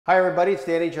Hi everybody, it's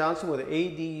Danny Johnson with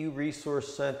ADU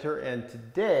Resource Center, and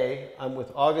today I'm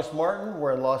with August Martin.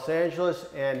 We're in Los Angeles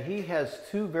and he has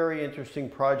two very interesting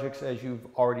projects, as you've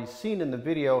already seen in the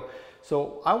video.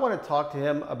 So I want to talk to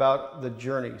him about the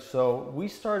journey. So we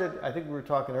started, I think we were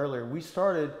talking earlier,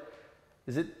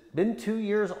 has it been 2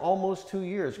 years? Almost 2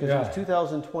 years, because it was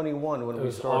 2021 when we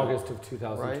started. August of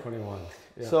 2021. Right?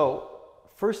 Yeah. So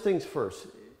first things first,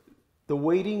 the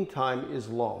waiting time is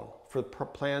long for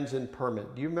plans and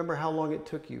permit. Do you remember how long it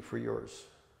took you for yours?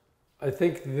 I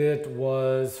think that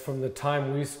was from the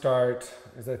time we start,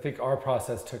 because I think our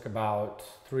process took about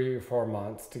 3 or 4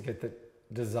 months to get the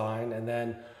design, and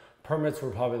then permits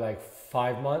were probably like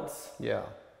 5 months. Yeah.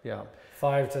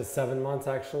 5 to 7 months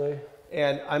actually.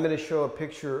 And I'm going to show a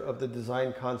picture of the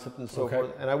design concept and so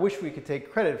forth. And I wish we could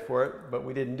take credit for it, but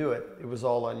we didn't do it. It was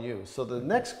all on you. So the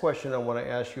next question I want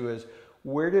to ask you is,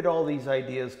 where did all these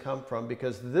ideas come from?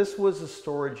 Because this was a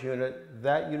storage unit,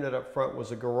 that unit up front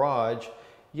was a garage,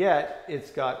 yet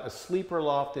it's got a sleeper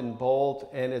loft in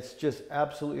bolt, and it's just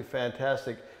absolutely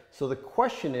fantastic. So the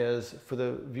question is, for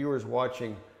the viewers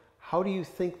watching, how do you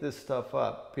think this stuff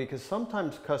up? Because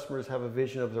sometimes customers have a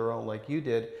vision of their own, like you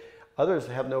did. Others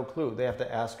have no clue. They have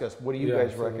to ask us, what do you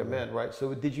guys recommend, right?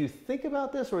 So did you think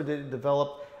about this, or did it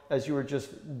develop as you were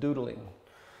just doodling?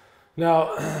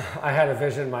 No, I had a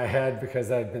vision in my head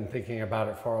because I'd been thinking about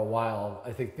it for a while.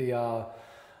 I think the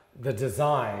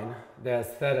design, the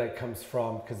aesthetic comes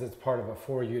from, because it's part of a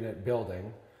 4-unit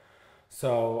building.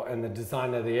 So, and the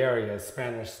design of the area is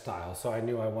Spanish style. So I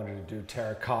knew I wanted to do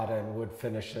terracotta and wood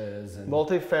finishes and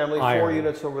multifamily, iron. 4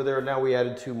 units over there. Now we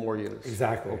added 2 more units.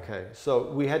 Exactly. Okay,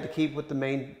 so we had to keep with the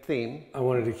main theme. I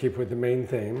wanted to keep with the main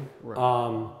theme.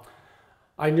 Right.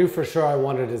 I knew for sure I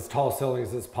wanted as tall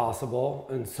ceilings as possible.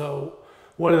 And so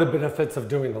one of the benefits of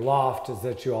doing the loft is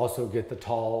that you also get the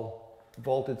tall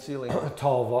vaulted ceiling.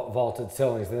 Vaulted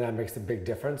ceilings. And that makes a big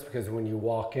difference, because when you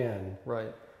walk in,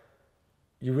 right,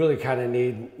 you really kind of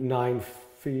need 9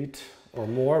 feet or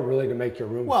more really to make your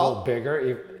room feel bigger.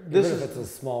 Even if it's a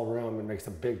small room, it makes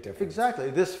a big difference.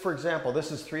 Exactly. This, for example,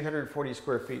 this is 340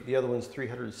 square feet. The other one's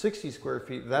 360 square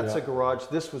feet. That's a garage.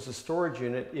 This was a storage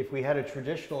unit. If we had a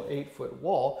traditional 8-foot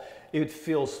wall, it would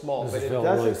feel small, but it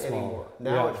doesn't anymore.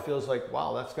 Now it feels like,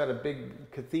 wow, that's got a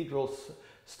big cathedral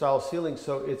style ceiling.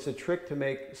 So it's a trick to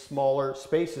make smaller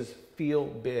spaces feel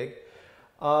big.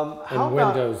 And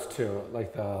windows too,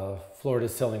 like the floor to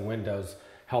ceiling windows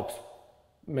helps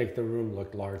make the room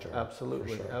look larger.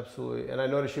 Absolutely, absolutely. And I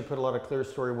noticed you put a lot of clear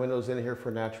story windows in here for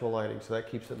natural lighting, so that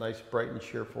keeps it nice, bright and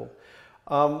cheerful.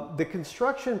 The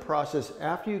construction process,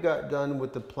 after you got done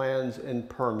with the plans and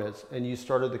permits and you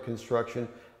started the construction,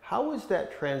 how was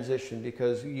that transition?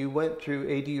 Because you went through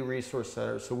ADU Resource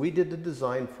Center, so we did the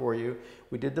design for you,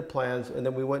 we did the plans, and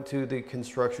then we went to the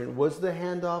construction. Was the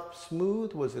handoff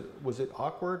smooth? Was it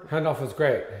awkward? Handoff was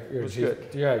great. It was good.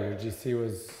 Yeah, your GC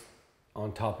was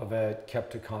on top of it,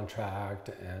 kept a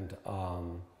contract, and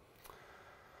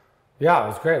yeah, it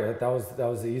was great. That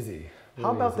was easy. Really.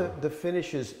 How about the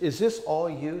finishes? Is this all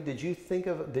you? Did you pick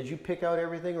out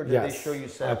everything, or did they show you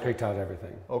samples? I picked out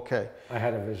everything. Okay. I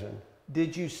had a vision.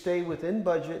 Did you stay within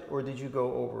budget, or did you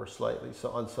go over slightly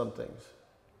on some things?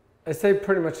 I stayed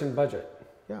pretty much in budget.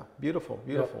 Yeah, beautiful,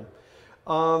 beautiful.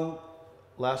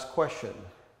 Last question.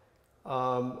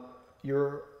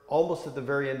 You're almost at the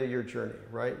very end of your journey,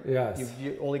 right? Yes.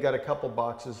 You only got a couple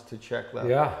boxes to check left.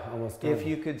 Yeah, almost done. If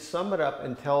you could sum it up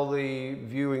and tell the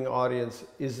viewing audience,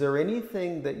 is there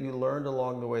anything that you learned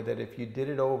along the way that if you did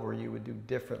it over, you would do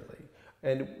differently?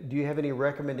 And do you have any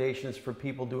recommendations for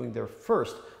people doing their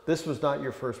first? This was not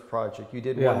your first project. You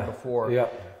did one before. Yeah.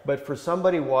 But for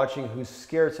somebody watching who's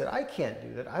scared, said, I can't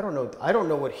do that. I don't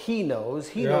know what he knows.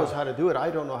 He knows how to do it. I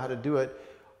don't know how to do it.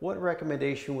 What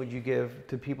recommendation would you give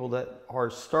to people that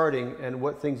are starting, and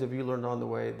what things have you learned on the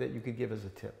way that you could give as a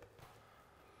tip?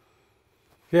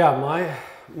 Yeah,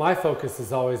 my focus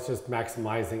is always just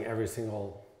maximizing every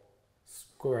single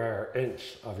square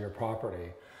inch of your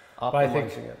property.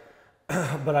 Optimizing it.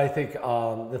 But I think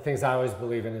the things I always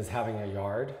believe in is having a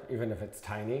yard, even if it's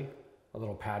tiny, a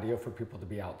little patio for people to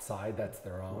be outside. That's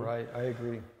their own. Right, I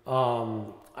agree.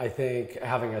 I think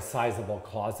having a sizable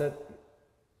closet,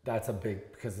 that's a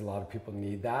big, because a lot of people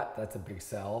need that. That's a big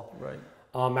sell. Right.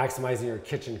 Maximizing your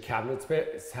kitchen cabinet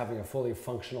space, having a fully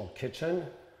functional kitchen,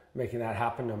 making that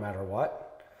happen no matter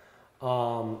what.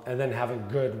 And then having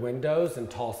good windows and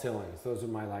tall ceilings. Those are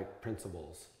my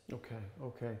principles.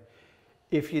 Okay.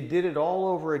 If you did it all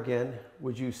over again,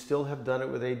 would you still have done it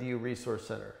with ADU Resource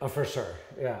Center? Oh, for sure.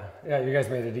 Yeah, you guys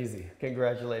made it easy.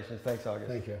 Congratulations. Thanks,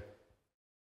 August. Thank you.